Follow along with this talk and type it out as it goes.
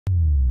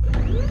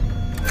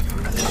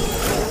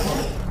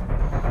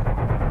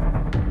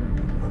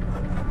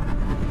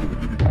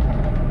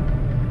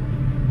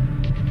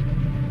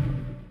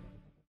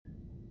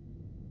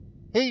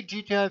Hey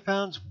GTI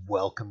fans,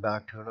 welcome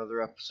back to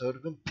another episode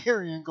of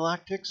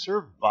Empyrion-Galactic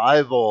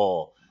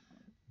Survival.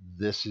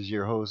 This is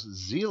your host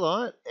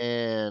Zealot,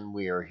 and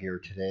we are here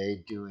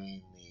today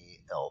doing the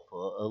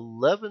Alpha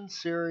 11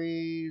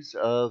 series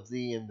of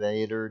the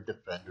Invader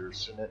Defender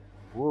Senate.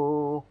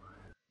 Whoa,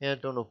 yeah,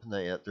 don't open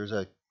that yet. There's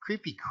a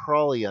creepy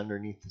crawly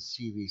underneath the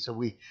CV,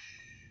 so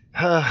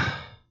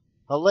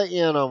I'll let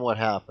you in on what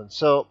happened.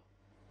 So,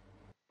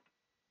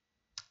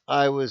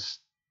 I was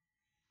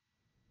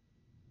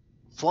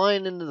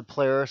flying into the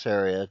Polaris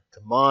area to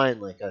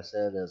mine, like I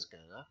said, as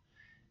gonna,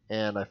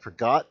 and I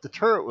forgot the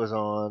turret was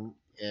on,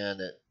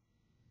 and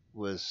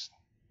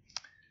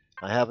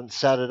I haven't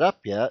set it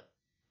up yet,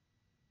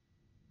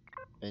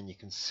 and you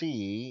can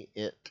see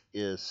it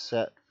is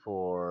set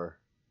for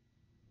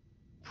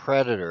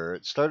Predator.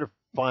 It started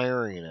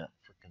firing at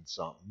freaking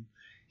something,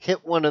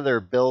 hit one of their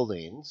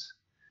buildings.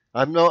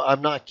 I'm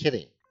not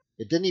kidding.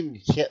 It didn't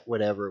even hit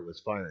whatever it was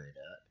firing at.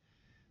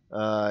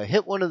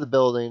 Hit one of the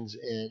buildings,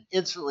 and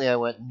instantly I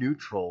went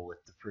neutral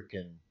with the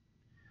freaking.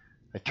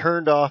 I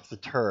turned off the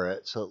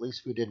turret, so at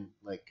least we didn't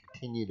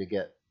continue to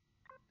get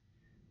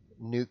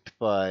nuked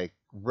by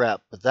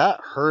rep. But that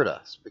hurt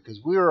us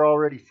because we were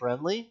already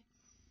friendly.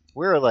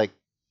 We were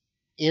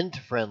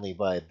into friendly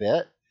by a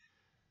bit.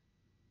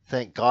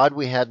 Thank God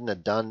we hadn't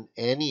have done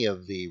any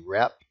of the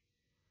rep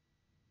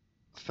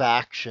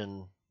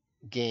faction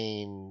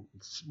gain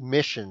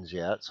missions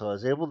yet, so I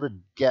was able to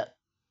get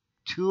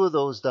two of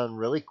those done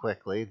really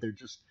quickly. They're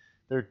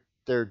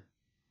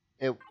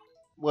it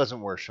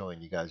wasn't worth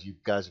showing you guys. You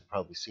guys have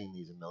probably seen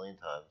these a million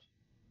times.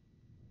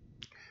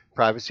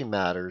 Privacy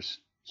Matters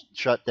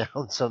shut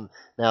down some.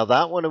 Now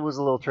that one, it was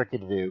a little tricky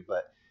to do,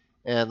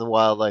 and the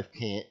wildlife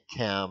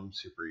cam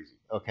super easy.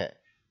 Okay,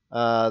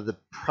 the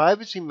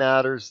Privacy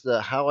Matters,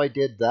 how I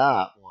did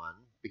that one,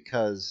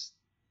 because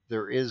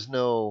there is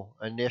no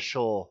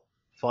initial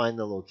find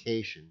the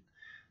location.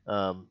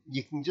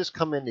 You can just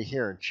come into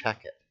here and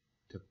check it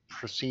to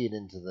proceed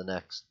into the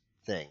next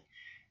thing,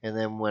 and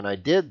then when I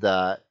did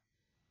that,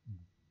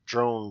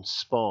 drones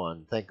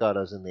spawned. Thank God I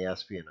was in the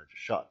SV and I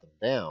just shot them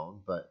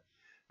down, but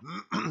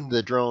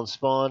the drone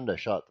spawned, I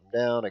shot them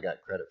down, I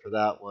got credit for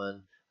that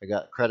one. I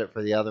got credit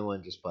for the other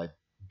one just by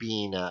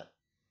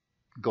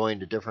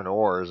going to different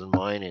ores and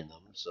mining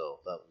them, so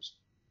that was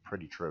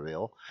pretty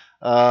trivial.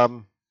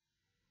 But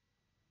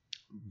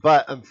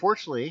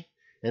unfortunately,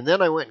 and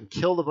then I went and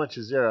killed a bunch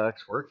of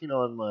Xerax working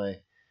on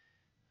my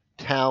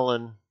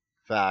Talon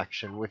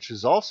faction, which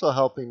is also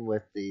helping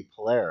with the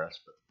Polaris,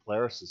 but the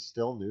Polaris is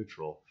still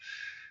neutral.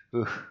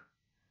 Oof.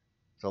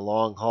 It's a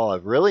long haul.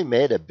 I've really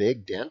made a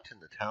big dent in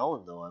the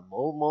Talon, though. I'm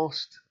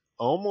almost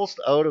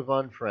out of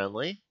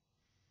unfriendly.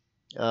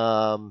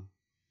 And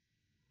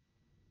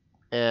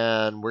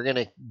we're going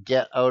to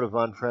get out of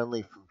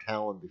unfriendly from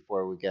Talon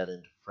before we get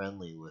into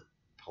friendly with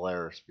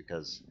Polaris,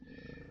 because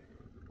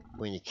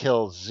when you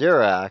kill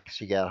Xerax,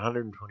 you get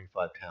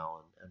 125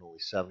 Talon and only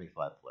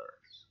 75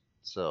 Polaris.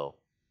 So,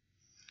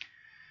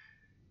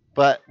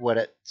 but what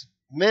it's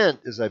meant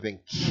is I've been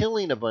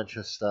killing a bunch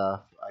of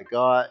stuff. I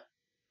got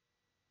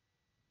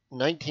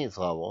 19th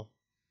level,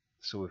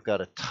 so we've got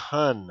a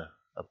ton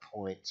of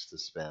points to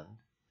spend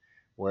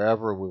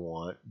wherever we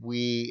want.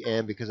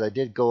 And because I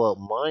did go out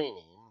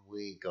mining,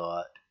 we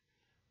got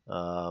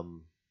I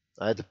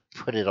had to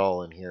put it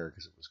all in here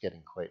because it was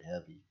getting quite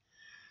heavy.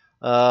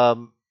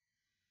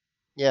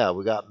 Yeah,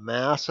 we got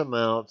mass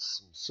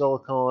amounts, some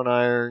silicone,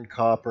 iron,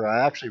 copper.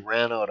 I actually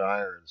ran out of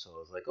iron, so I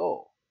was like,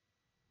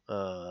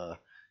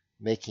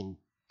 making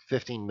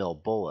 15 mil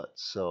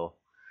bullets. So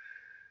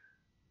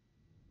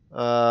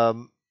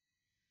I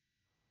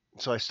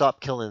stopped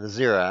killing the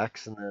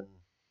Xerax and then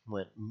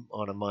went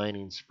on a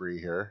mining spree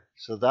here.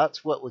 So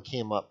that's what we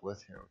came up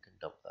with. Here, we can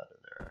dump that in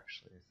there,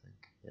 actually, I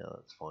think. Yeah,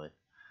 that's fine.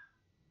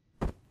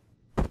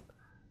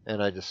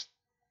 And I just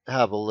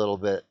have a little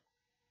bit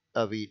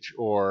of each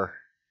ore,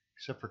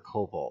 except for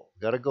cobalt.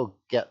 We got to go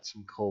get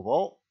some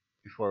cobalt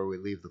before we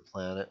leave the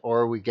planet,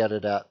 or we get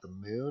it at the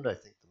moon. I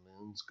think the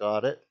moon's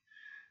got it.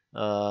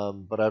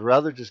 But I'd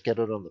rather just get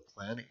it on the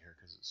planet here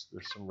because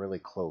there's some really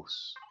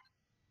close.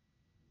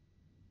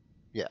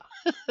 Yeah.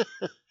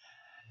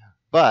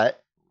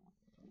 But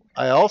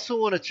I also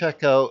want to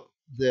check out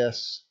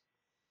this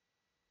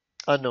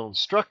unknown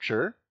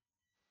structure,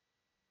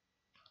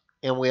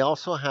 and we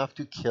also have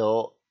to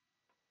kill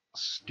a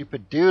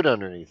stupid dude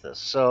underneath us.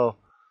 So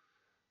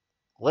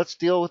let's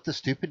deal with the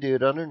stupid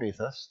dude underneath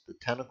us, the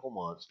tentacle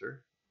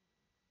monster.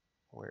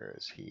 Where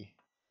is he?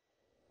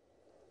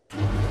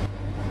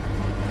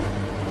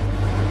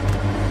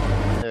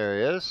 There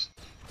he is.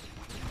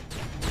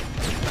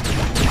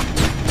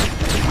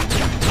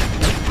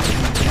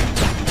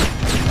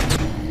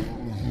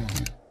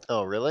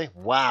 Oh, really?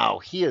 Wow,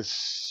 he is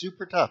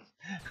super tough.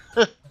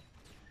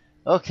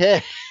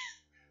 Okay.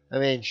 I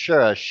mean,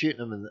 sure, I was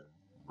shooting him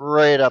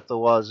right up the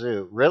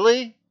wazoo.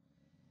 Really?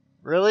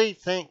 Really?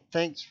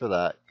 Thanks for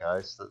that,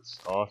 guys. That's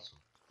awesome.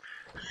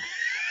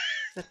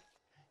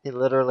 He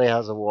literally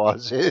has a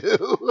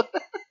wazoo.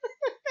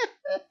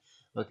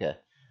 Okay.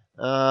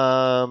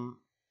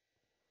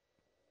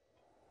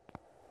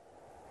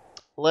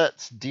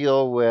 let's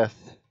deal with.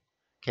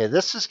 Okay,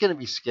 this is going to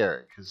be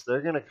scary because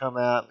they're going to come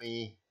at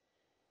me,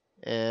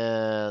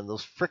 and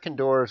those freaking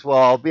doors. Well,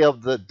 I'll be able.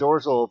 The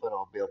doors will open.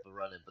 I'll be able to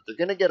run in, but they're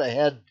going to get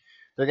ahead.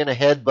 They're going to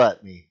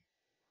headbutt me.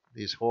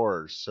 These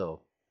horrors.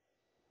 So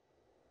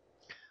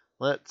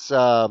let's.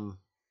 Here,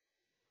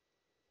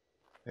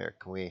 can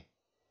we?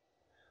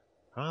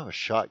 I don't have a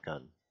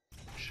shotgun.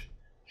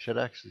 Should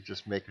actually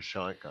just make a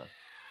shotgun.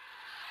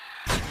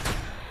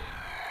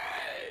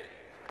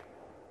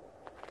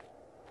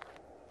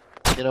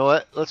 You know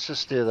what? Let's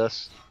just do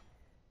this.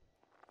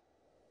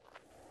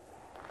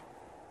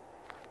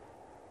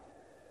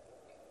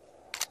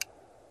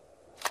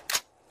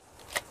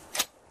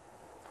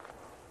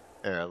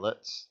 There,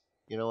 let's.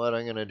 You know what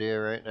I'm gonna do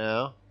right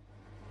now?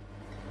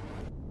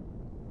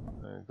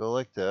 I'm gonna go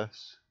like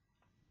this.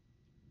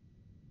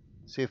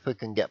 See if we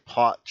can get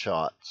pot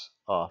shots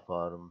off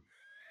on them.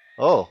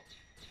 Oh.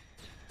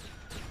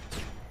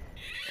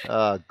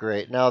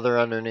 Great. Now they're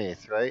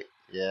underneath, right?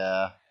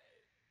 Yeah.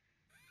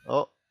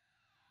 Oh.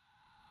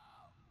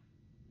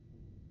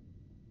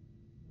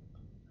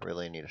 I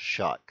really need a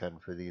shotgun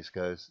for these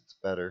guys. It's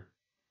better.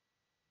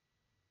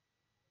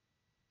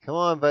 Come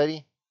on,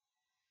 buddy.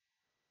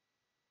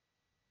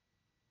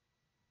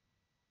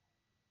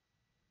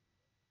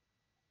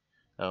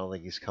 I don't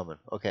think he's coming.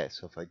 Okay,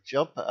 so if I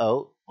jump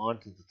out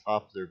onto the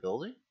top of their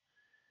building,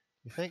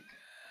 you think?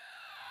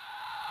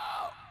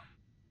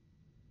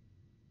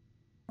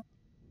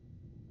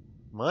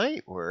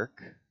 Might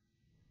work.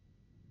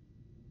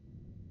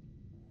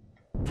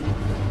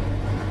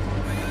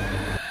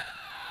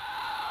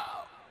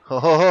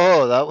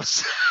 Oh, that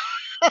was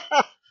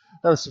that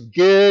was some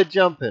good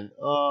jumping.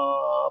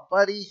 Oh,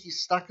 buddy,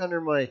 he's stuck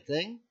under my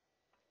thing.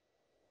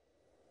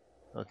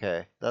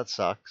 Okay, that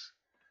sucks.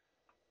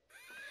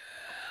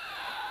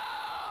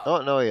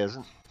 Oh no, he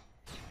isn't.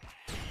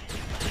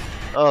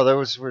 Oh,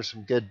 were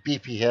some good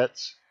beepy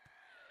hits.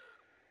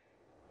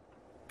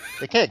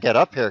 They can't get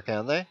up here,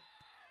 can they?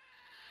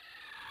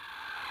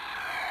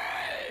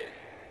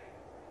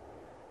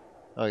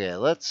 Okay,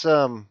 let's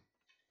you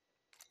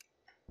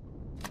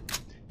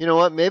know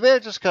what? Maybe I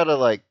just gotta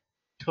like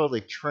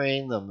totally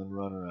train them and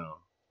run around.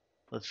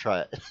 Let's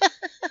try it.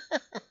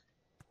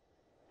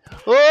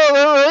 Oh,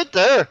 they're right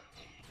there.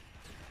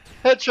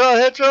 Headshot,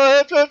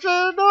 headshot, headshot,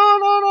 headshot. No,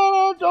 no, no,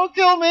 no, don't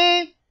kill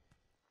me.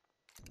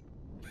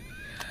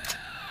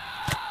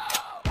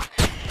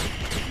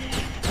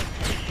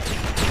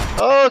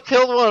 Oh,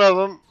 killed one of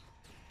them.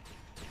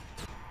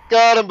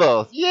 Got them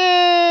both.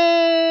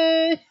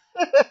 Yay!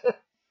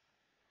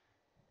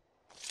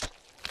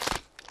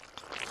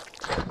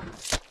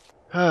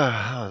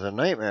 That was a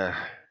nightmare.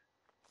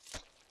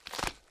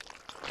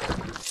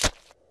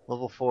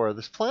 Level 4.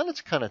 This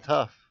planet's kind of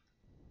tough.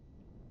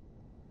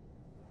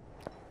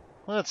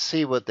 Let's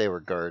see what they were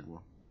guarding.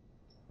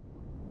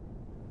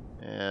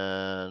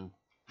 And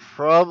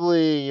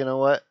probably, you know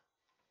what?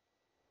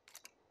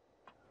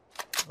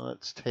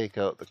 Let's take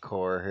out the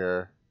core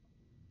here.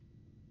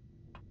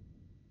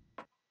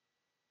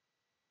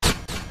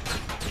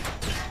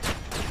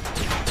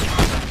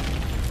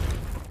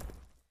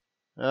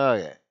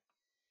 Okay.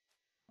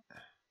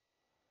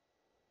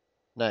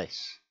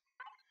 Nice.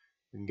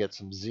 We can get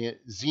some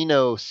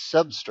Xeno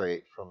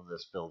substrate from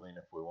this building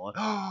if we want.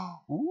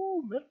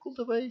 Ooh, medical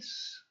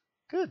device.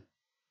 Good.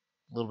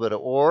 A little bit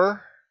of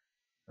ore.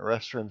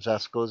 Erestrum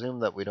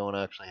zascosium that we don't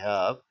actually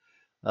have.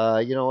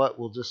 You know what?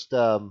 We'll just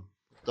dump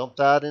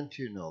that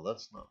into. No,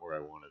 that's not where I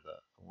wanted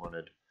that. I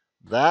wanted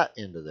that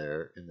into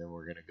there, and then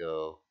we're going to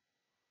go.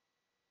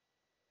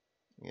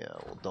 Yeah,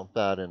 we'll dump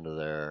that into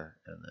there,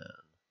 and then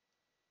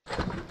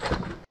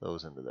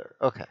those into there.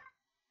 Okay.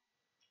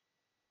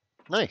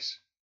 Nice.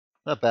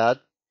 Not bad.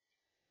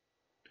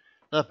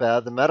 Not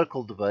bad. The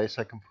medical device,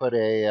 I can put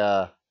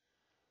a.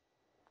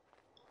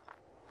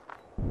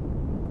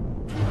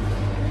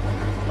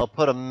 I'll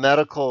put a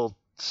medical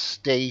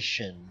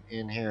station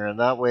in here, and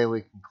that way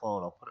we can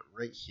clone. I'll put it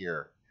right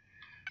here.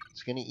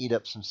 It's going to eat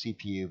up some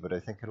CPU, but I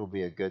think it'll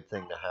be a good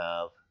thing to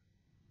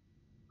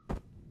have.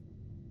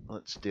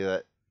 Let's do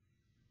it.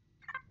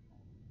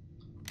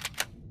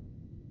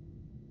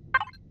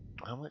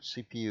 How much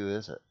CPU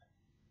is it?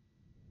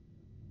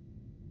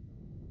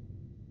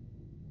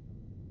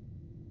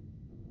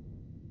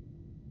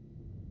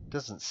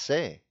 Doesn't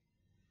say.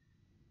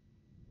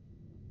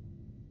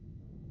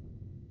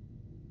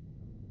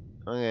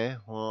 Okay,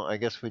 well, I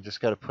guess we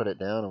just got to put it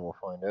down and we'll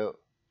find out.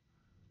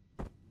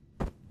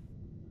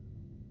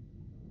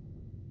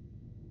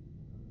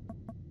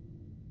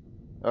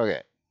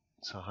 Okay,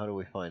 so how do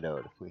we find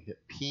out? If we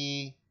hit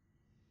P,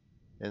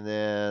 and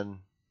then...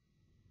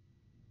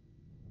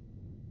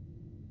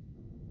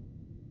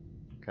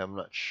 Okay, I'm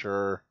not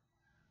sure.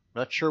 I'm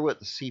not sure what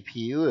the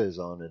CPU is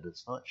on it.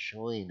 It's not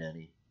showing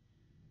any.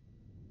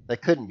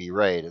 That couldn't be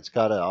right. It's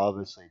got to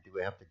obviously... Do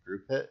we have to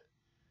group it?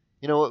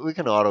 You know what? We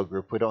can auto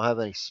group. We don't have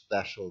any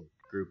special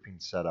grouping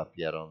set up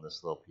yet on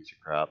this little piece of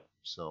crap.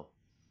 So,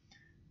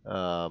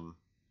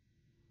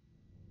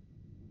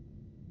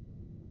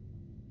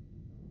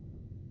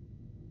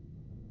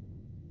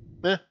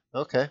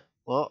 okay.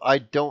 Well, I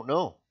don't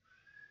know.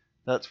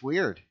 That's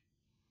weird.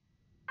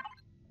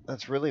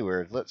 That's really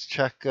weird. Let's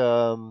check.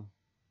 Does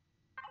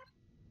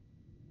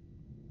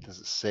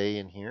it say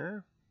in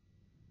here?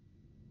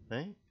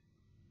 Right?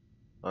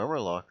 Armor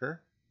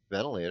locker,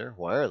 ventilator,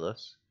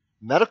 wireless,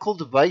 medical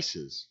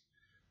devices.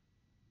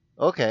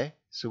 Okay,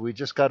 so we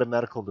just got a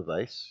medical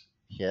device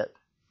hit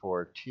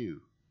for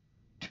two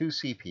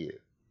CPU.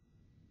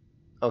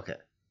 Okay,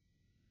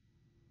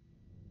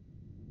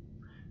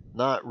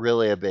 not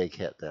really a big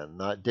hit then.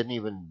 Didn't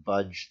even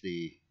budge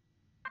the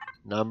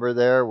number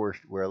there. We're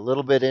a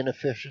little bit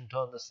inefficient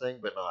on this thing,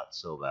 but not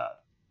so bad.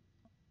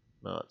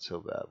 Not so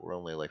bad. We're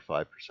only like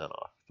 5%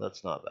 off.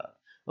 That's not bad.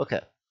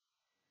 Okay,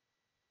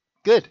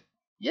 good.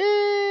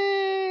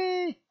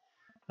 Yay!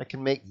 I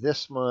can make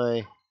this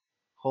my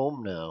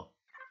home now.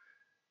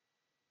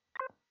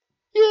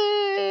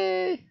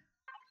 Yay!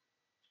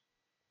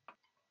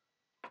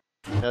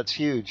 That's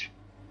huge.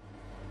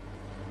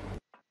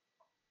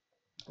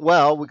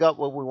 Well, we got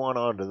what we want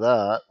out of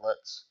that.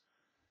 Let's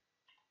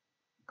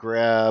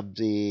grab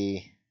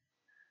the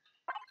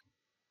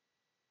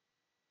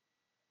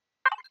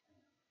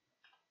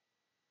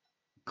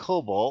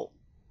cobalt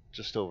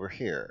just over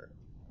here.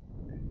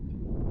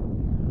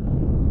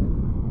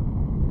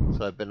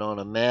 So I've been on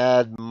a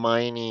mad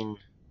mining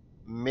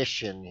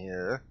mission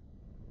here.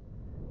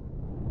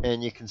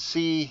 And you can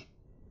see,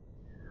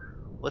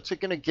 what's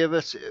it going to give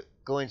us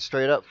going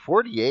straight up?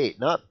 48,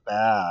 not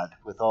bad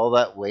with all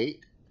that weight.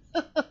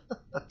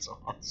 That's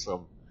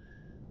awesome.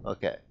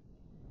 Okay.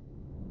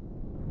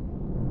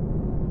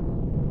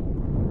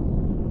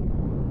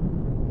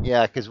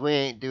 Yeah, because we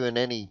ain't doing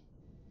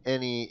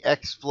any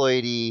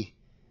exploity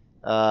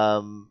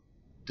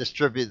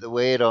distribute the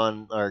weight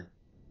on our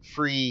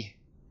free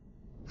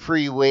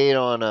weight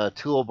on a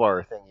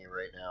toolbar thingy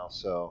right now,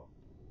 so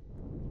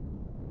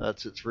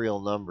that's its real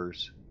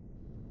numbers.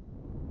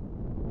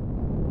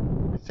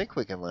 I think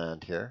we can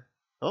land here.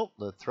 Oh,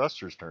 the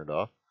thruster's turned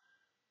off.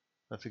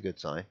 That's a good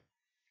sign.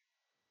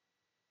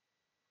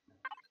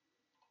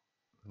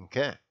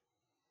 Okay.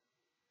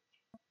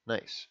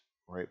 Nice.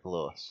 Right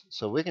below us.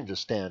 So we can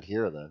just stand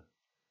here then.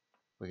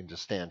 We can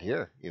just stand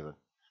here even.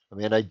 I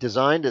mean, I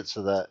designed it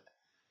so that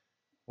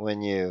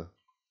when you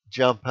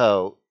jump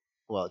out,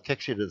 well, it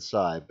kicks you to the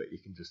side, but you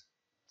can just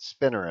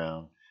spin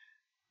around,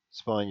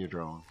 spawn your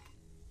drone.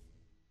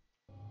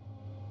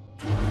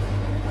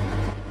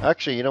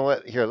 Actually, you know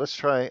what? Here, let's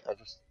try.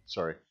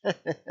 Sorry.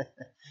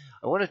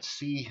 I wanted to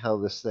see how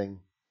this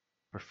thing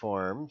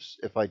performs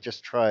if I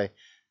just try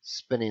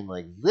spinning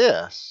like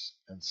this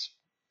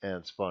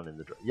and spawning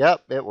the drone.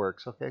 Yep, it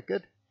works. Okay,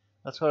 good.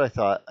 That's what I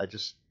thought.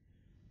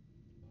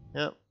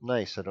 Yep,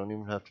 nice. I don't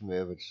even have to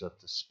move. I just have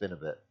to spin a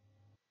bit.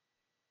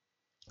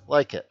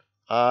 Like it.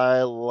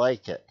 I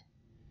like it.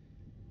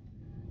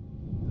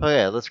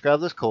 Okay, let's grab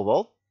this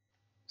cobalt.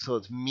 So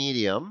it's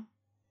medium.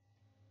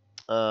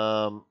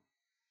 I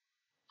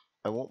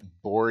won't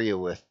bore you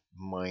with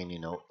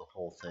mining out the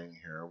whole thing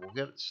here. We'll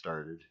get it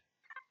started.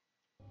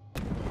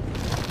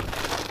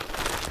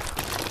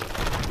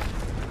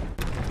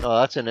 Oh,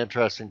 that's an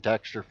interesting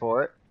texture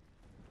for it.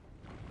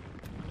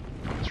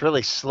 It's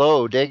really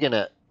slow digging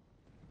it.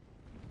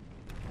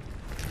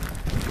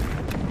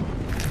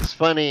 It's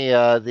funny,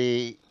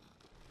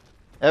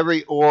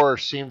 every ore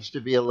seems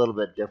to be a little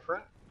bit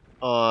different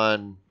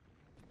on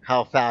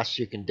how fast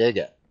you can dig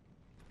it.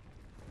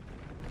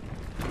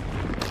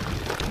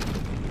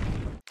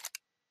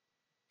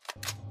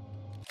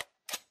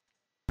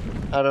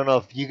 I don't know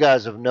if you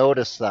guys have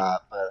noticed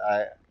that,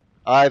 but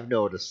I've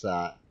noticed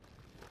that.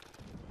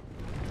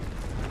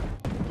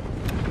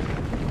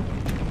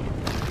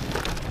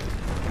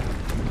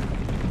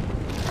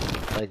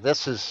 Like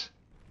this is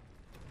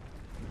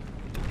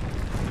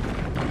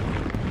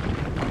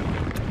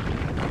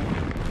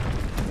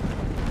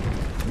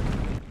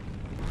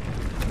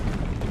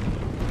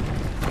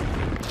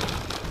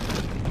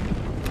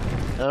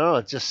I don't know,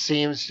 it just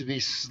seems to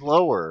be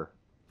slower.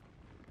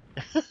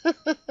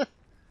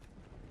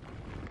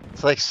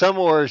 It's like some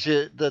ores,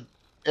 it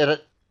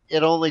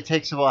only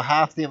takes about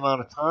half the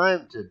amount of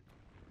time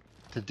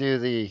to do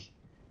the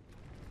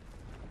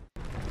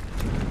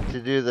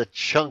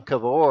chunk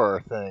of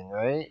ore thing,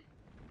 right?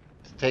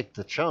 To take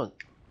the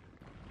chunk.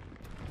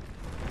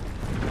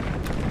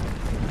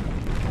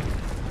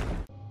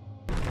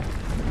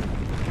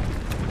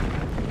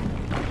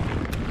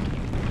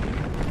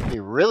 Be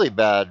really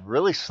bad,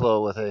 really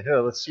slow with it. Here,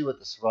 let's see what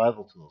the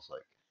survival tool's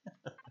like.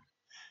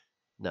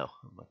 No,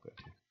 I'm not going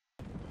to.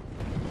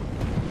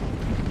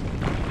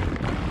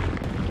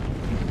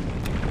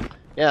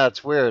 Yeah,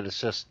 it's weird. It's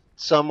just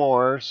some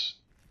ores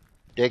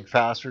dig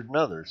faster than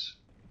others.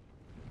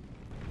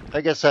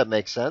 I guess that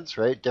makes sense,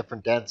 right?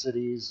 Different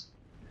densities.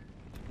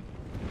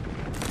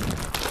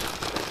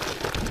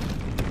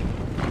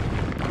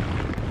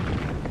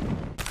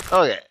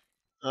 Okay.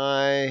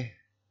 I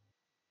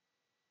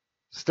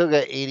still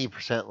got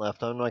 80%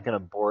 left. I'm not going to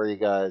bore you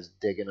guys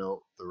digging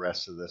out the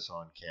rest of this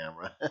on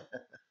camera.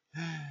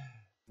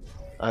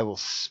 I will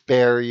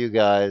spare you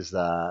guys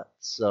that.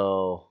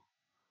 So,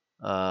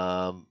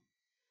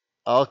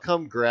 I'll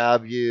come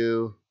grab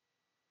you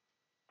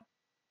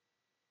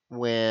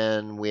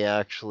when we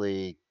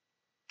actually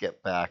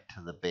get back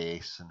to the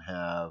base and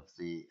have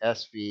the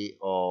SV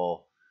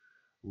all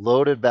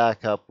loaded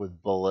back up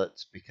with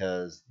bullets,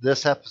 because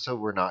this episode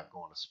we're not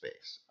going to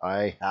space.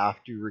 I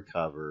have to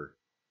recover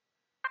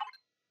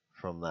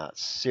from that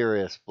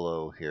serious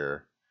blow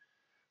here.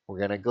 We're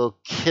going to go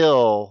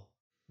kill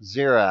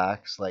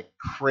Xerax like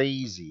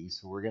crazy.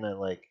 So we're going to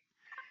like,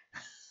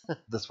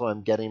 that's why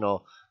I'm getting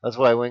that's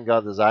why I went and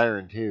got this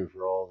iron too,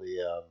 for all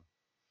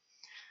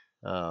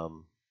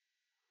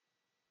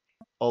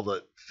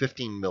the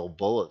 15 mil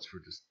bullets were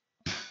just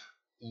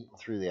eating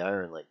through the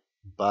iron like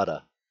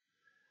butter.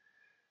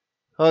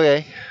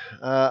 Okay,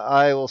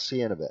 I will see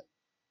you in a bit.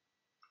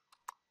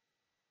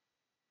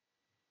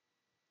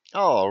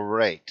 All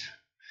right.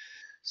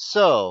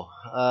 So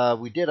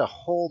we did a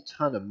whole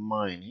ton of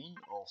mining.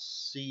 I'll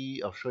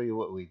show you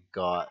what we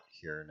got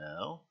here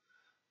now.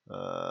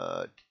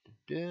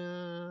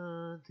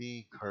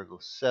 The cargo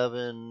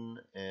 7,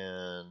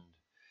 and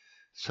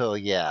so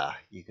yeah,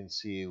 you can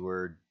see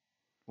we're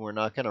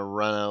not going to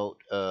run out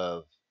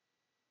of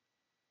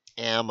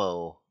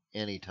ammo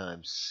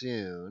anytime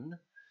soon.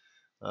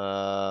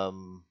 Yeah,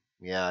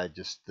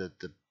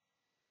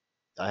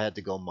 I had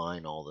to go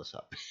mine all this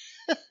up.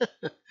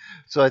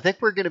 So I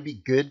think we're going to be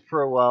good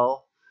for a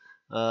while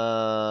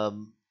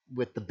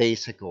with the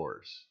basic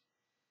ores.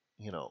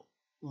 You know,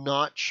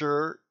 not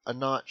sure. I'm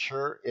not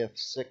sure if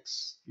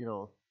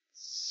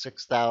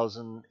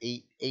 6,000,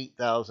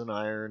 8,000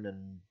 iron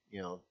and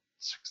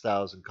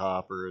 6,000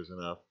 copper is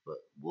enough, but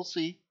we'll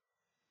see.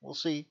 We'll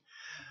see.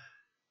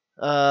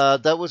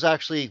 That was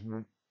actually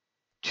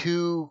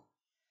 2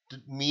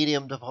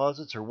 medium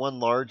deposits, or 1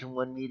 large and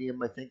 1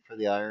 medium, I think, for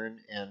the iron,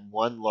 and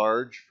 1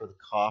 large for the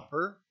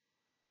copper,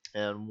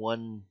 and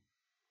 1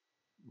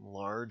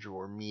 large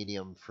or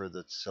medium for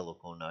the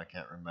silicone. I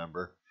can't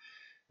remember.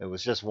 It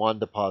was just 1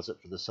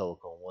 deposit for the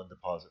silicone, 1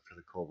 deposit for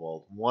the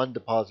cobalt, 1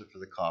 deposit for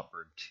the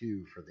copper, and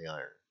 2 for the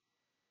iron.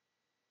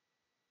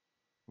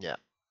 Yeah.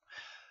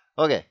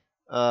 Okay.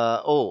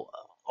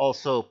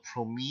 Also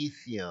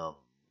promethium.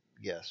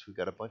 Yes, we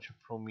got a bunch of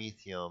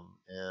promethium,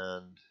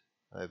 and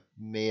I've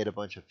made a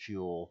bunch of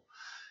fuel.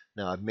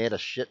 Now I've made a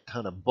shit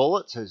ton of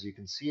bullets. As you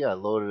can see, I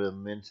loaded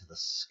them into the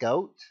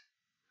Scout.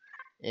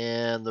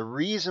 And the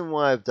reason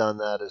why I've done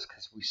that is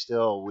because we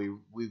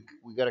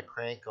got to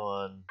crank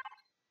on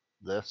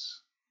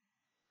this.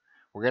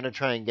 We're going to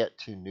try and get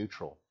to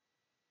neutral.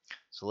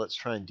 So let's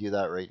try and do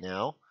that right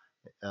now.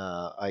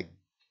 I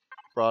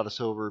brought us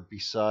over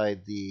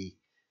beside the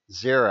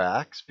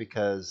Xerax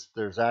because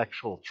there's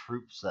actual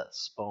troops that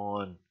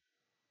spawn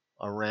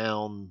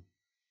around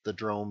the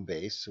drone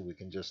base, so we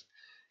can just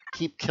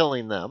keep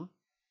killing them.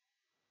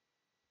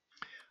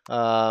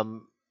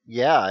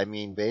 Yeah, I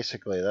mean,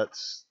 basically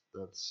that's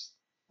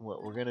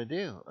what we're gonna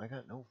do. I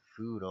got no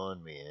food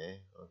on me, eh?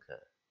 Okay,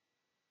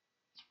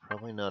 it's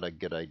probably not a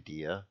good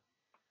idea.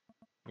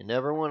 You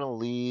never want to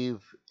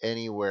leave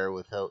anywhere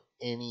without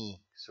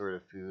any sort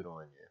of food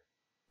on you.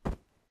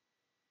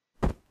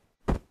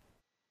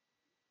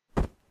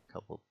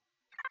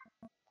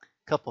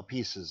 Couple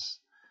pieces.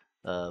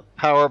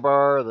 Power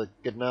bar,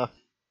 good enough.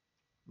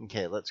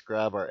 Okay, let's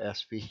grab our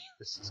SP.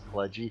 This is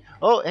kludgy.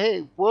 Oh,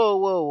 hey, whoa,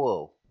 whoa,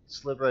 whoa.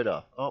 Slid right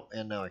off. Oh,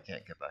 and now I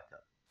can't get back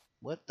up.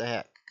 What the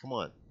heck? Come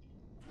on.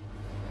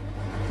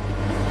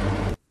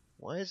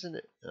 Why isn't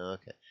it?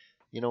 Okay.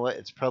 You know what?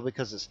 It's probably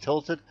because it's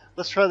tilted.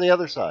 Let's try the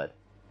other side.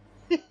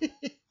 Is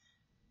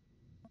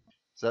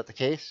that the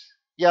case?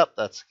 Yep,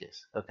 that's the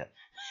case. Okay.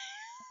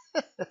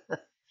 I'm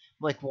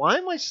like, why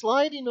am I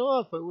sliding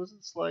off? I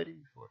wasn't sliding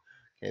before.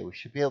 Okay, we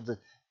should be able to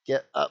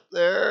get up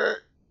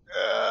there.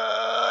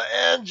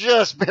 And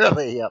just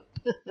barely. Yep.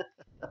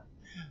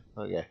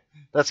 Okay.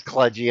 That's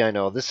kludgy, I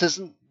know. This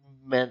isn't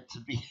meant to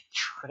be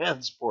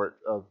transport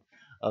of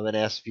an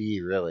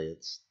SV, really.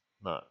 It's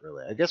not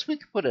really. I guess we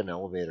could put an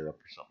elevator up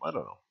or something. I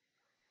don't know.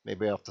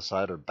 Maybe off the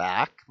side or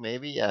back,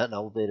 maybe. Yeah, an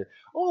elevator.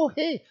 Oh,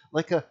 hey,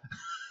 like a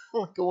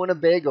like a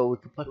Winnebago. We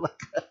could put like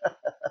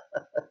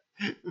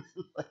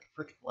like a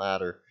freaking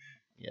ladder.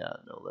 Yeah,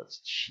 no,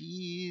 that's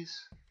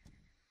cheese.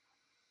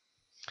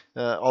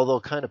 Although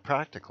kind of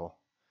practical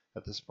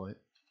at this point.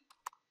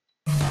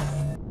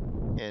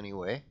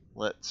 Anyway,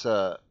 let's.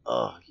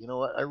 Oh, you know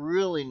what? I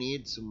really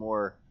need some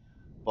more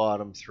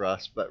bottom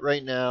thrust, but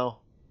right now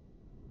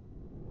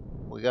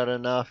we got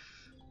enough.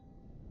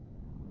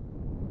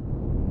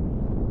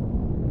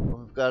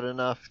 We've got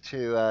enough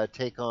to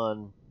take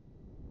on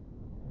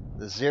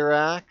the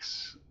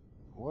Xerax.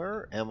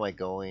 Where am I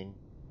going?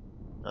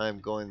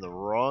 I'm going the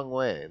wrong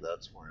way.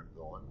 That's where I'm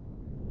going.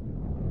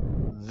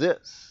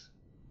 This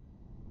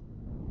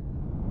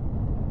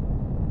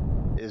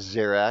is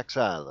Xerax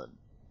Island.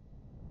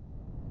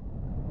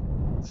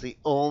 It's the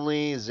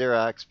only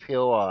Xerax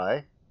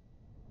POI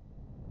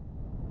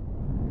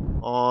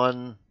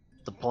on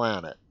the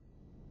planet.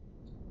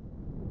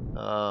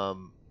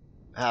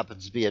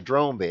 Happens to be a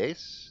drone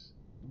base,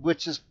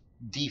 which is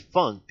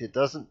defunct. It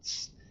doesn't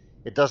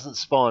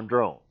spawn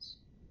drones.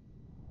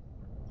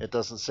 It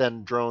doesn't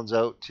send drones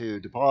out to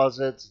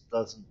deposits. It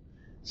doesn't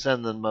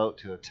send them out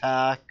to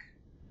attack.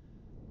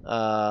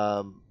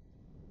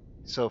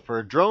 So for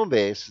a drone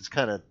base, it's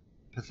kind of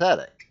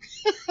pathetic.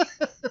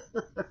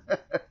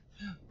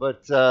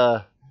 But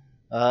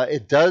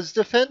it does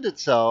defend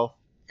itself,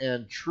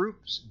 and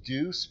troops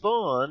do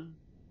spawn.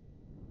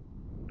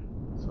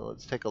 So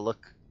let's take a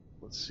look.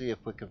 Let's see if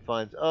we can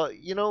find. Oh,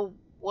 you know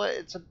what?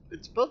 It's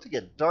about to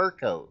get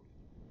dark out.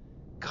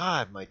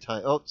 God, my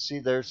time. Oh, see,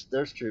 there's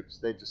troops.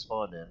 They just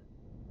spawned in.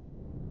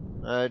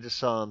 I just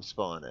saw them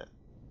spawn in.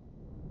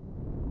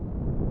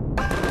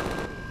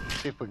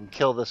 See if we can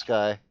kill this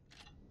guy.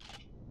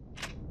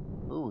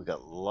 Ooh, we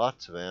got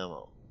lots of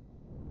ammo.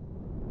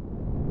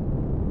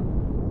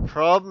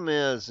 Problem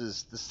is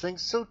this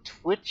thing's so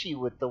twitchy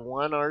with the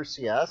one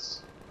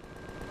RCS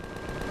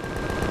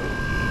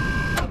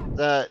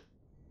that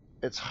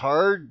it's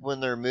hard when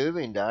they're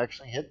moving to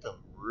actually hit them.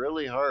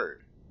 Really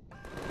hard.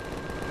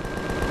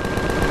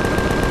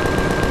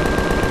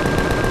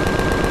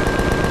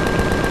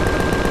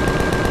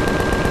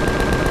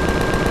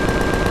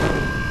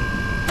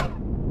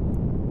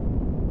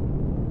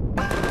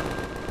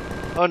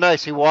 Oh,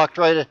 nice. He walked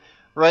right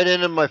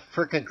into my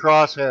frickin'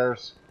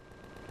 crosshairs.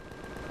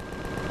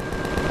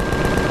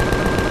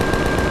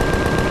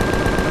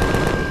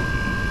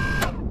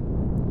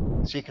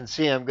 So you can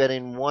see I'm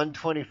getting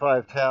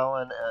 125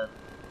 Talon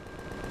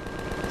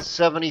and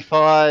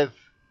 75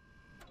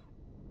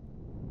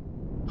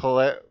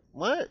 Polar.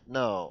 What?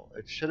 No,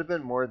 it should have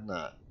been more than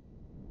that.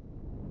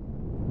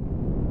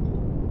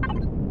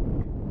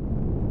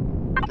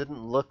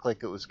 Didn't look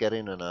like it was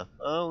getting enough.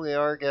 Oh, we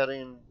are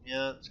getting.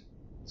 Yeah,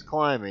 it's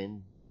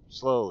climbing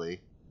slowly.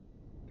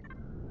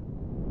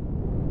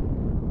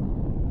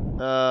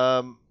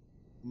 Now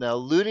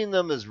looting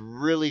them is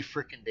really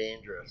freaking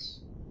dangerous.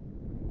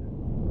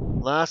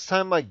 Last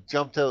time I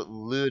jumped out and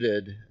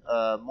looted,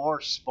 more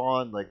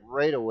spawned like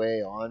right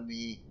away on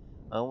me.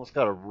 I almost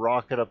got a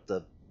rocket up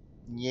the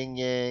yin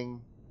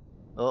yang.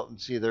 Oh, and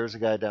see, there's a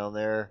guy down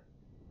there.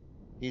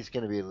 He's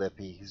gonna be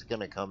lippy. He's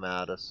gonna come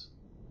at us.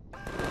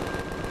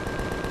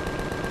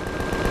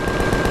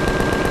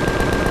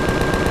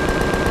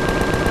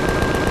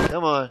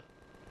 Come on.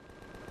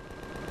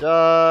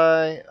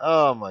 Die.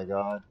 Oh my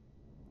god.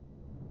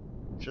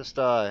 Just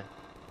die.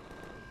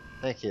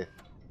 Thank you.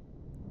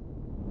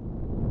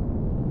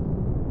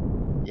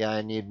 Yeah,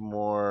 I need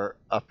more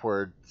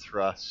upward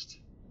thrust.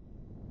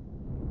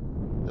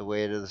 The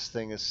weight of this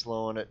thing is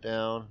slowing it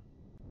down.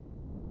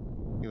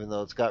 Even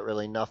though it's got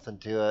really nothing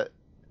to it.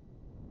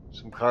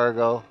 Some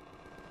cargo.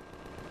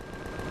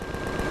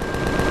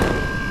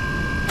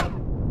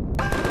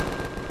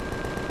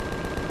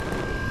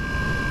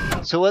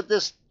 So what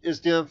this is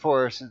doing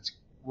for us is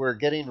we're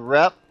getting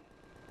rep.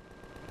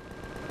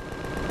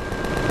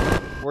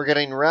 We're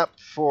getting rep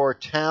for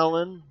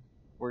Talon.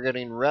 We're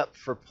getting rep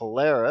for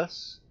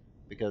Polaris.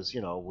 Because,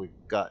 you know, we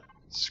got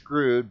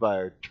screwed by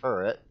our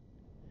turret.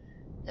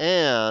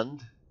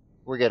 And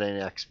we're getting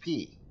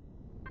XP.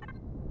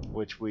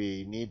 Which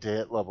we need to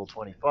hit level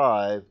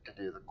 25 to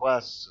do the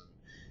quests. And,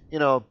 you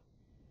know,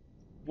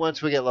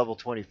 once we get level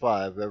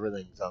 25,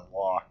 everything's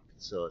unlocked.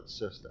 So it's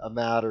just a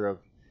matter of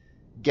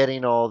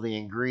getting all the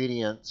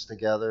ingredients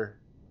together.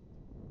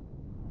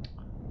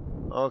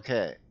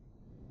 Okay.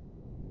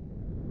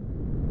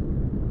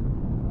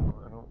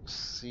 I don't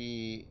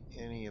see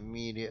any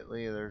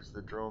immediately. There's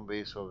the drone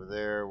base over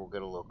there. We'll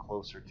get a little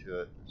closer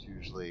to it. There's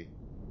usually...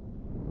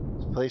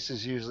 This place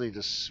is usually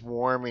just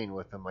swarming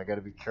with them. I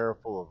gotta be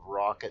careful of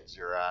rocket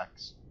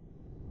Zirax.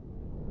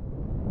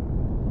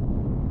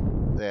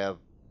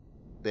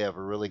 They have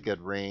a really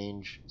good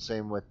range.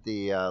 Same with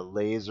the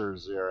laser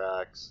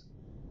Zirax.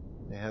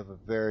 They have a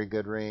very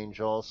good range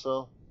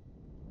also.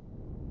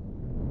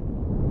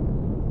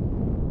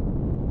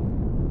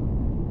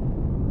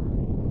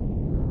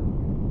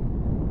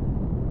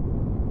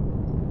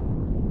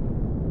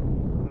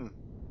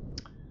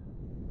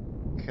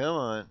 Come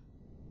on.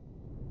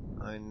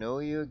 I know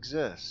you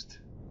exist.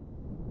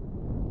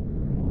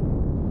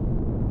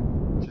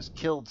 Just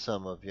killed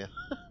some of you.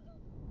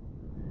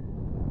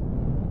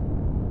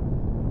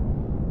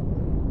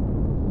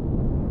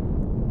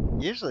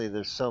 Usually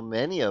there's so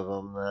many of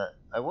them that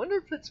I wonder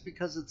if it's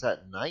because it's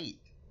at night.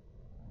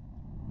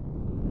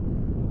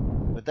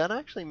 Would that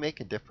actually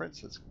make a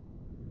difference?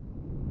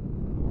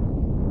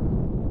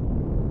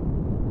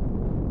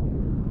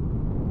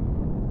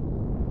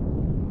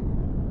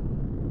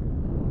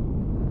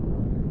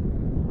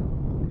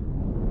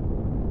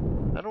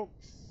 I don't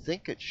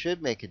think it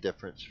should make a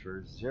difference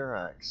for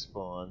Zirax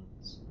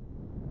spawns,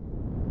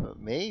 but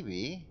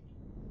maybe.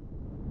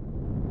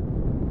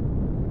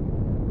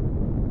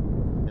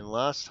 And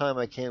last time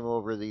I came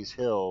over these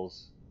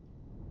hills,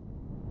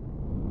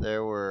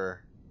 there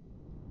were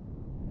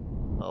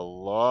a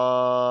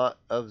lot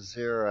of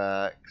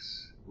Zirax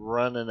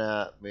running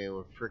at me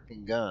with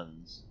freaking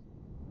guns.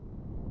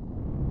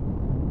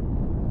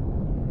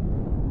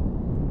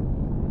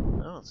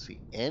 I don't see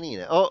any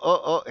now.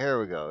 Oh, here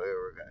we go.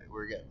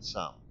 We're getting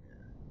some.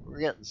 We're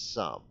getting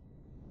some.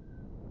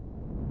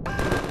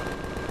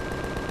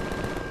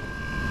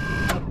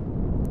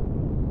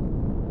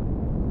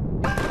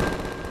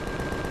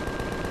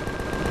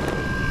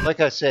 Like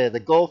I say, the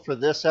goal for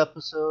this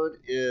episode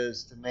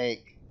is to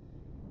make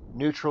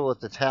neutral with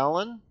the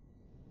Talon.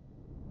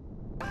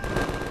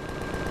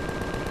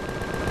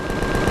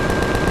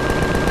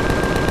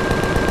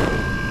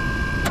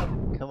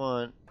 Come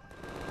on.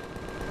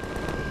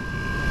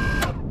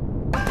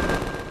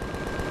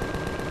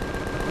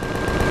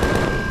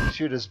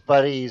 Shoot his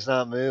buddy, he's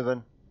not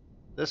moving.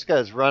 This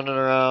guy's running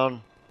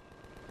around.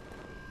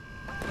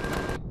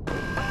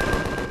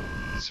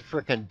 It's a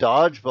freaking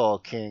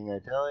dodgeball king, I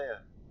tell you.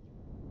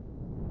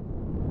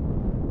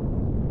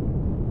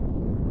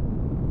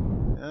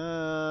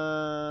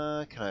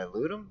 Can I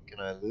loot him? Can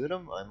I loot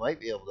him? I might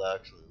be able to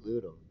actually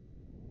loot him.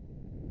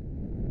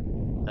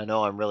 I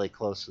know I'm really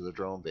close to the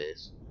drone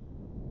base,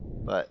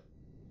 but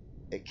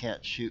it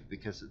can't shoot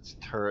because its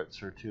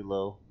turrets are too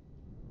low.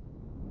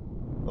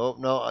 Oh,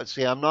 no,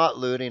 see, I'm not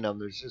looting them.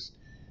 There's just...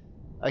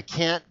 I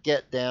can't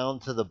get down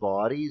to the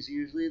bodies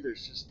usually.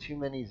 There's just too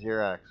many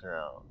Xerax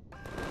around.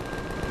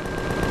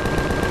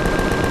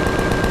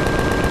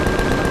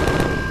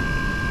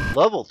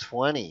 Level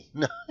 20.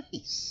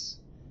 Nice.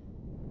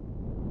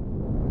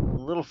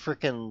 Little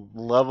freaking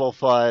level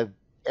 5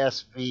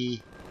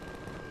 SV.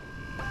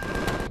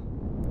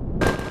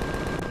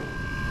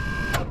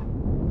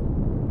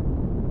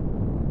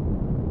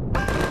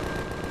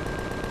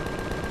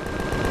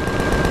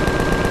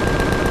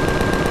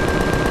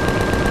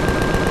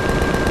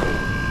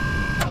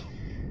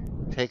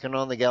 Taking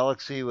on the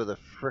galaxy with a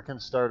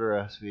frickin' starter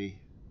SV.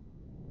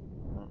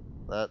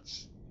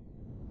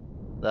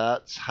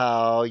 That's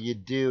how you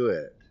do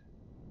it.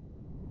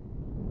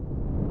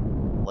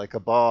 Like a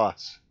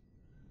boss.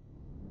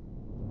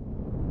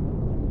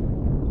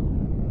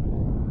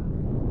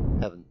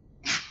 Haven't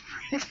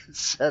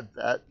said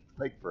that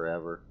like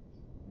forever.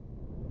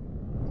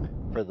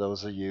 For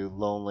those of you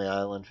Lonely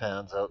Island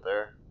fans out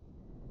there.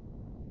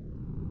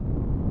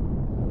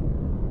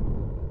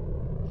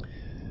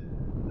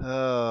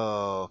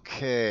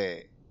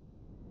 Okay.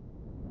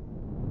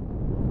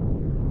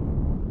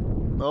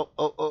 Oh,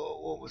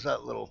 what was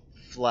that little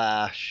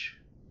flash?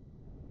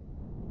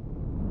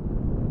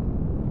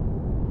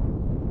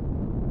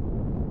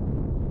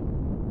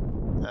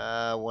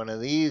 One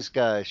of these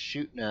guys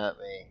shooting at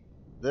me.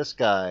 This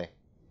guy.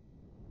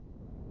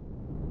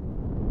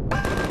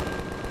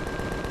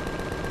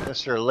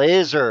 Mr.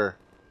 Laser.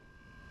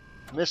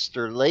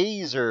 Mr.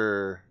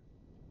 Laser.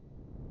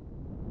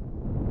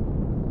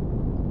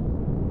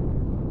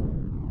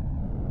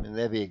 And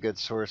that'd be a good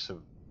source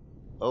of...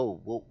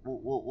 Oh,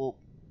 whoa.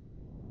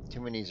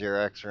 Too many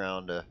Xerax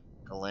around to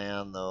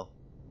land, though.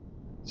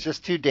 It's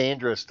just too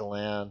dangerous to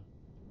land.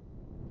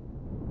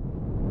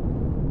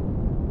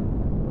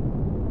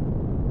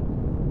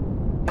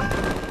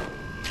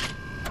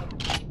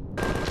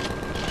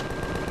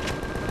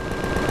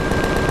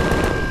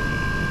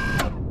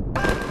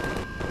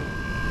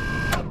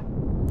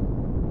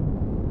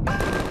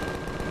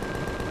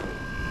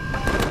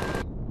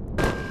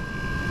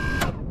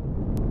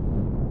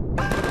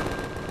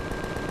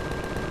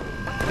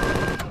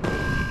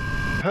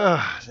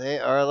 They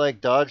are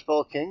like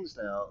dodgeball kings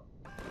now.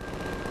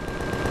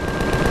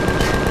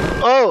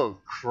 Oh,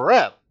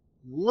 crap.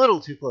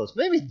 Little too close.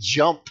 Maybe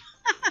jump.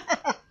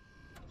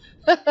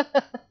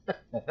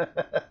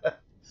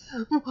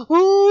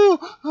 Whoa!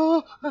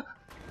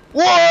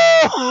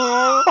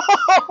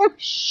 Oh,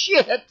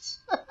 shit!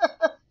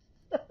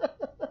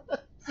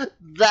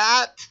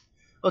 That...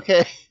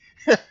 Okay.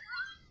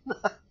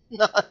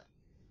 Not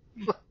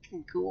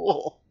fucking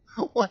cool.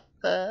 What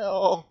the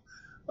hell?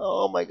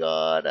 Oh my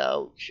god,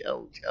 ouch,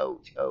 ouch,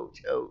 ouch,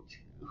 ouch, ouch.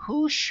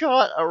 Who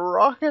shot a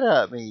rocket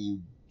at me,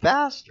 you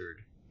bastard?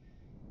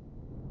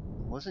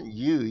 It wasn't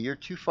you, you're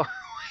too far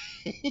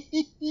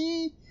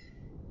away.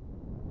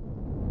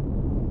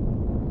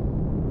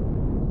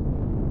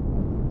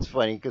 It's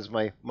funny because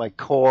my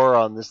core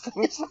on this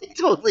thing is like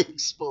totally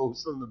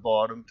exposed on the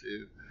bottom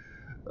too.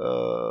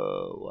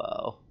 Oh,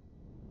 wow.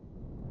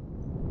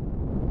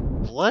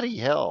 Bloody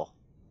hell.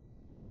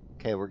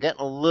 Okay, we're getting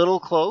a little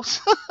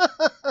close.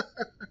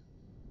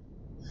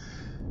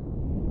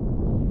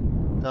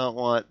 Don't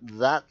want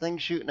that thing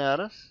shooting at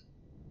us.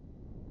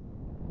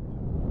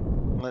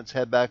 Let's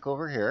head back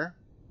over here.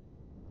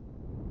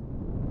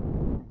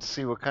 Let's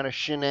see what kind of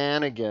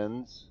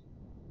shenanigans.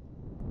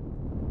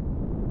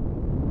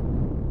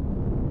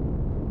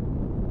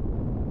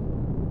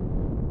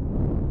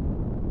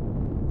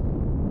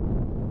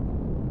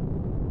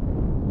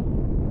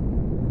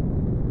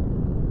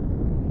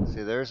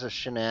 See, there's a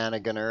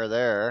shenaniganer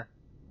there.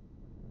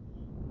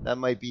 That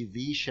might be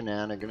the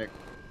shenaniganer.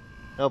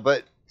 No,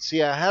 but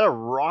see, I had a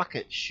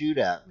rocket shoot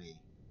at me.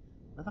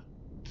 Where the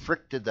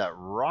frick did that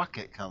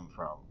rocket come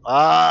from?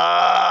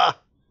 Ah!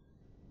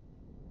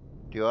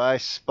 Do I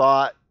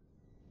spot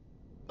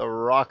the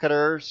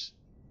rocketers?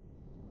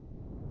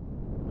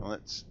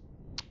 Let's...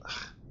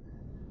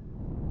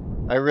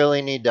 I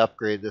really need to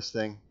upgrade this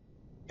thing.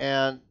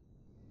 And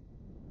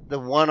the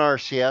 1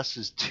 RCS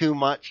is too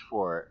much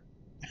for it.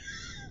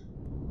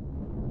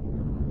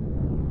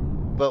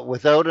 But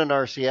without an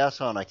RCS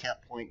on, I can't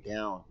point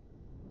down.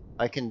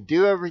 I can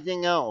do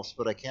everything else,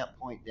 but I can't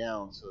point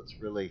down, so it's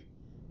really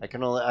I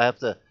have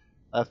to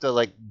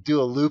like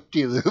do a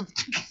loop-de-loop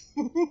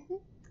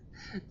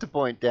to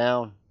point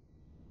down.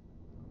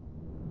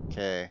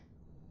 Okay.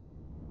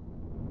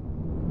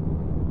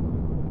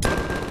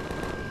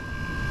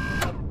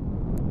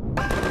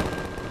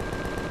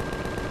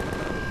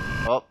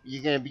 Oh,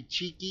 you gonna be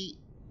cheeky?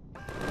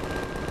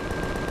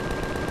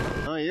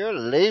 Oh, you're a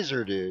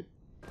laser dude.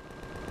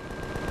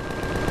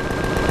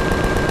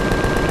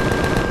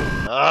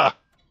 Ah!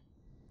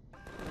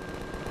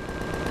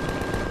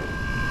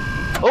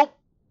 Oh!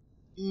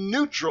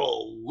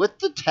 Neutral with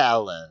the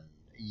Talon.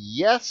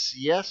 Yes,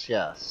 yes,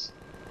 yes.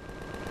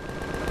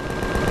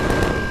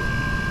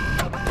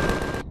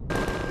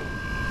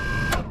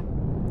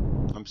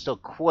 I'm still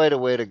quite a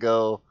way to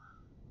go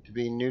to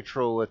be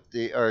neutral with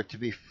the, or to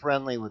be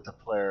friendly with the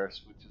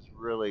Polaris, which is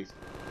really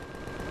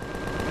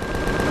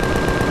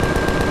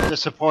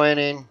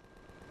disappointing.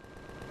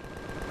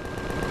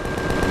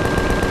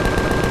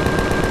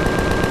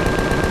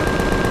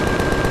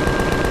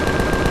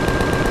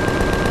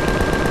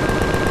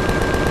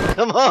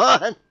 Come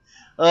on!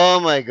 Oh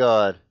my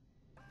god.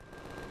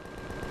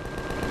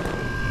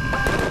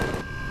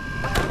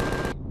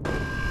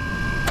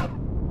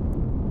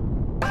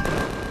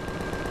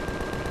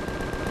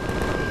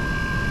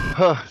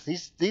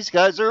 These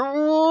guys are,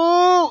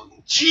 woo!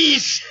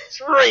 Jeez,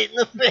 it's right in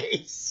the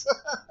face.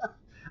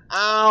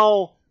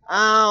 Ow!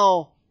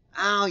 Ow!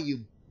 Ow!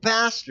 You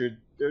bastard!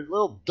 They're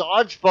little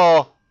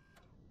dodgeball.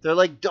 They're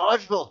like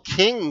dodgeball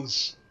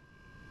kings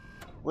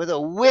with a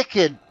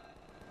wicked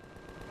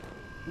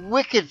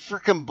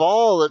freaking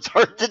ball that's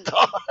hard to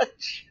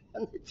dodge,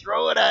 and they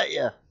throw it at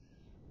you.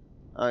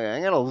 Okay,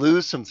 I'm gonna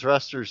lose some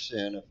thrusters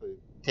soon if we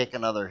take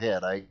another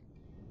hit. I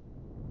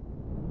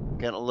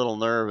get a little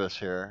nervous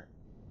here.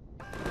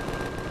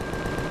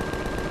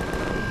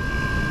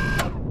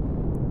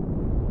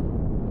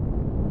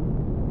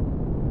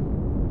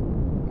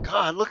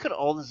 God, look at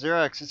all the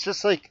Xerax. It's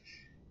just like,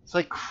 it's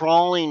like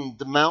crawling.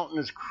 The mountain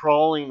is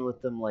crawling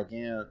with them like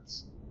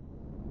ants.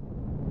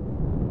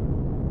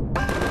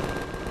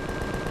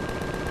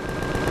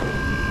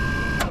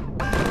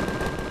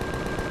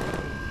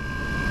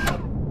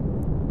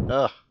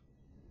 Ugh.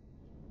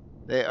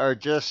 They are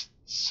just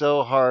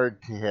so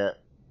hard to hit.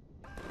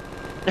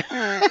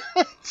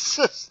 It's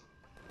just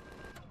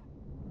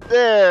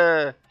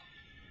there.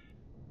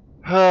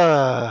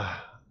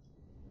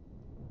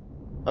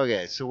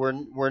 Okay, so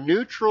we're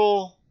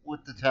neutral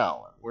with the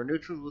Talon. We're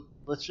neutral with,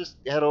 let's just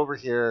head over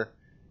here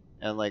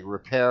and like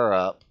repair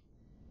up.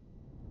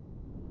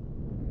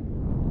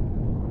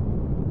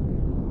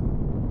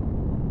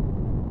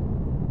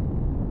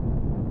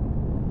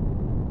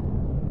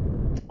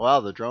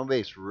 Wow, the drone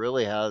base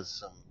really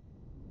has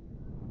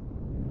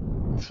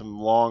some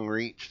long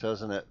reach,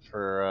 doesn't it,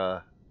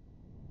 for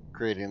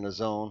creating a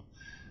zone.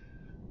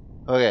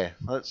 Okay,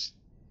 we'll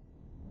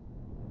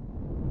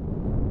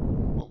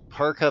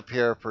park up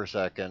here for a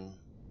second.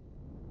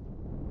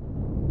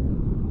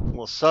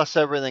 We'll suss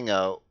everything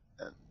out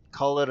and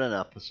call it an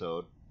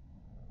episode.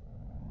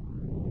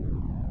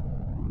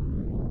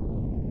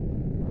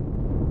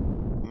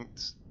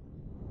 Let's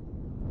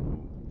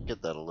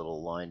get that a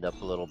little lined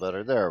up a little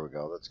better. There we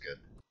go. That's good.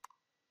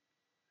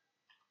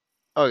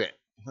 Okay,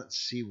 let's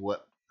see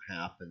what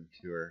happened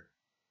to her.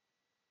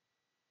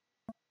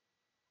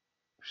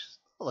 She's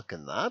not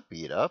looking that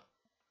beat up.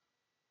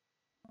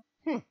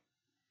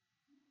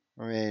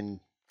 I mean,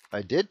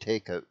 I did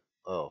take a,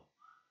 oh,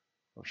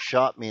 it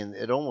shot me and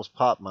it almost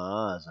popped my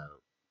eyes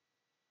out.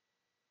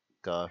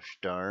 Gosh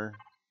darn.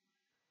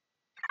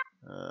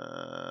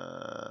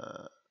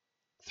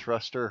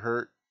 Thruster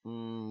hurt.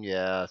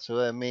 Yeah, so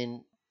I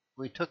mean,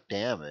 we took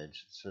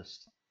damage. It's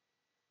just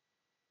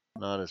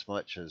not as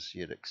much as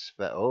you'd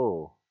expect.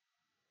 Oh,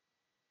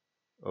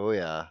 oh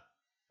yeah,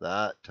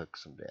 that took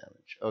some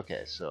damage.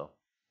 Okay, so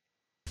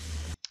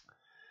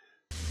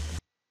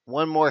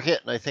one more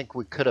hit, and I think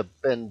we could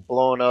have been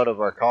blown out of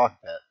our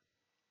cockpit.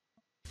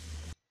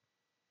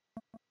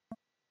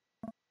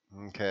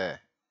 Okay.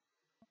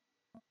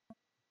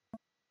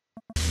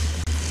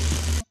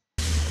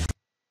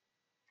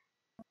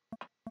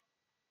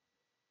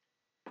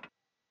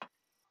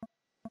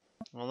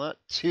 Well, not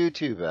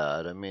too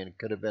bad. I mean, it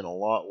could have been a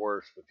lot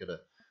worse. We could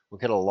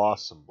have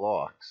lost some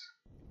blocks.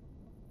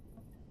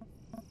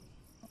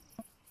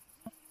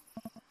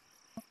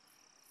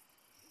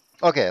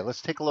 Okay,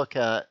 let's take a look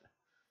at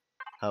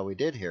how we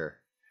did here.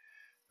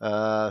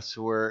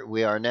 So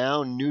we are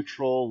now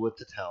neutral with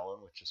the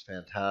Talon, which is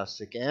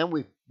fantastic, and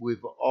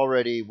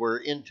we're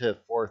into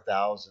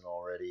 4,000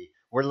 already.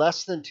 We're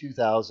less than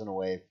 2,000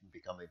 away from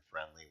becoming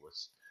friendly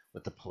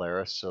with the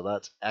Polaris, so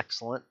that's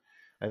excellent.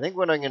 I think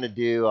what I'm going to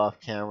do off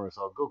camera is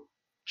I'll go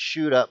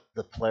shoot up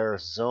the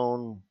Polaris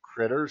zone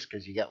critters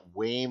because you get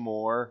way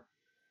more,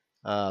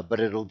 but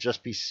it'll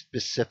just be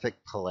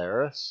specific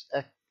Polaris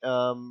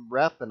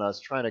rep, and I was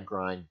trying to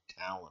grind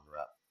Talon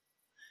rep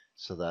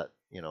so that,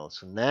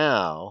 so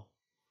now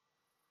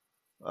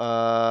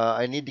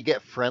I need to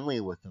get friendly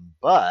with them,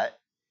 but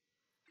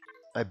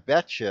I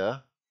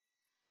betcha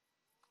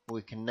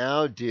we can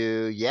now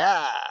do,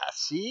 yeah,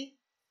 see?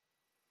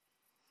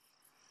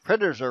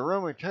 Predators are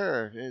roaming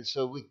terror. And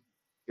so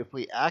if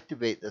we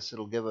activate this,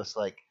 it'll give us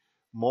like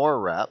more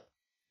rep.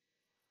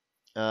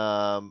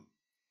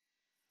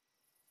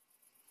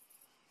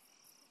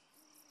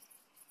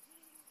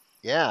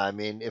 Yeah, I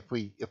mean, if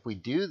we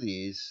do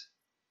these,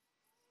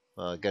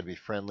 got to be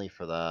friendly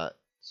for that.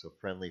 So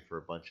friendly for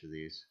a bunch of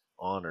these.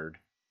 Honored.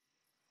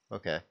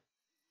 Okay.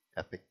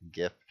 Epic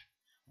gift.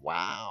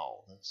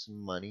 Wow, that's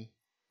some money.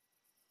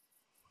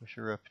 Push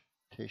your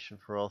reputation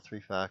for all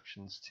three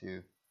factions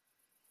to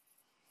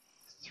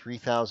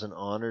 3,000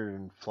 honored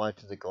and fly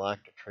to the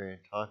Galactic Trade and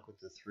talk with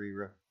the three.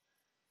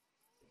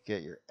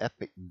 Get your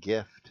epic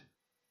gift.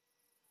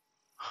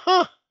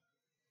 Huh.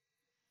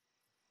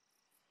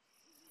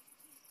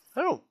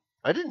 I don't.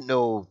 I didn't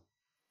know.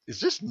 Is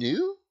this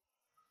new?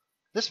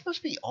 This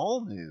must be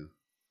all new.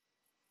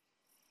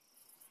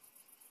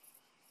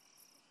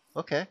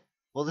 Okay.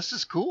 Well, this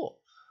is cool.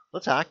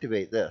 Let's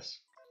activate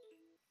this.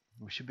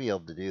 We should be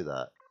able to do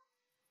that.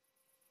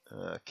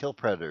 Kill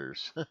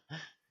predators.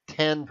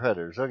 10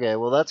 predators. Okay,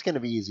 well, that's going to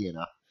be easy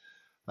enough.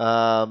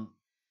 I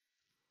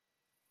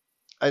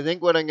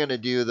think what I'm going to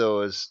do,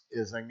 though, is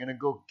I'm going to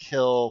go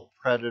kill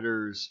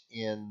predators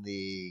in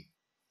the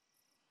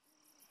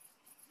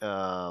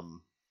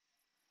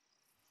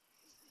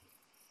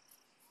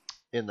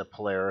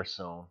Polaris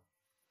zone.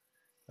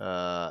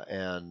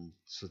 And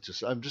so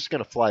I'm just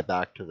going to fly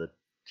back to the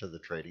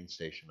trading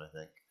station, I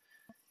think.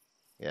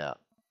 Yeah.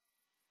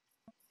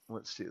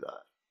 Let's do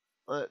that.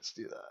 Let's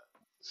do that.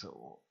 So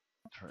we'll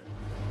try and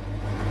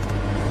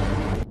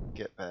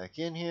get back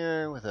in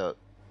here without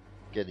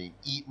getting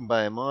eaten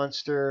by a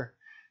monster,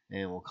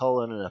 and we'll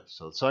call it an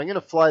episode. So I'm going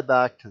to fly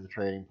back to the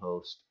trading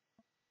post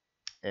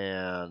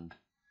and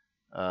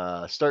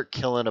start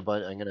killing a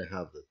bunch. I'm going to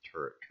have the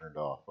turret turned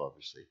off,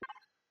 obviously.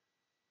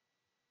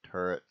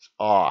 Turret's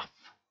off.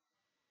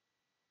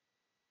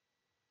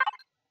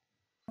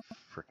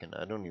 Freaking,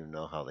 I don't even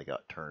know how they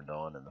got turned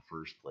on in the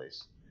first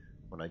place.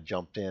 When I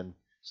jumped in,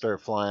 started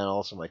flying,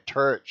 also my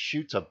turret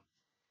shoots a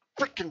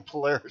freaking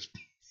Polaris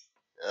piece.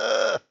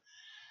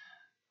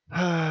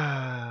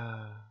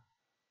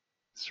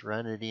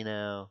 Serenity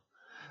now.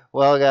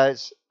 Well,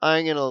 guys,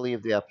 I'm gonna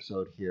leave the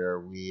episode here.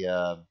 We get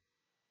a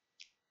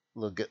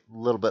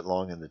little bit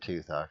long in the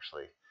tooth,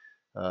 actually.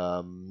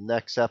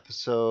 Next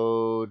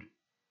episode,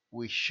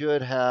 we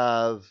should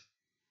have.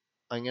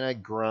 I'm gonna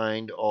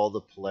grind all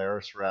the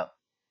Polaris rep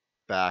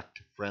back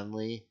to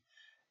friendly,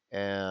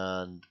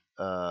 and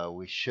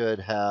we should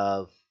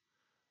have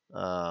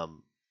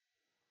um,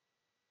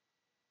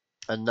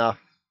 enough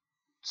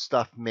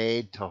stuff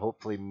made to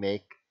hopefully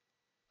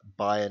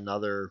buy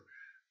another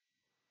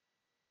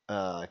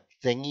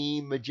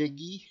thingy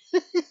majiggy.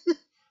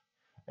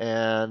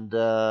 And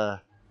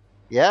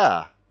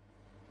yeah,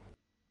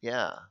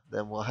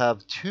 then we'll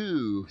have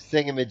 2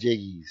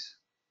 thingamajiggies.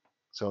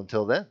 So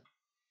until then,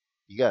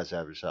 you guys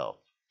have yourself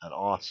an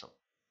awesome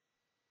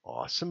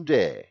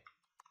day.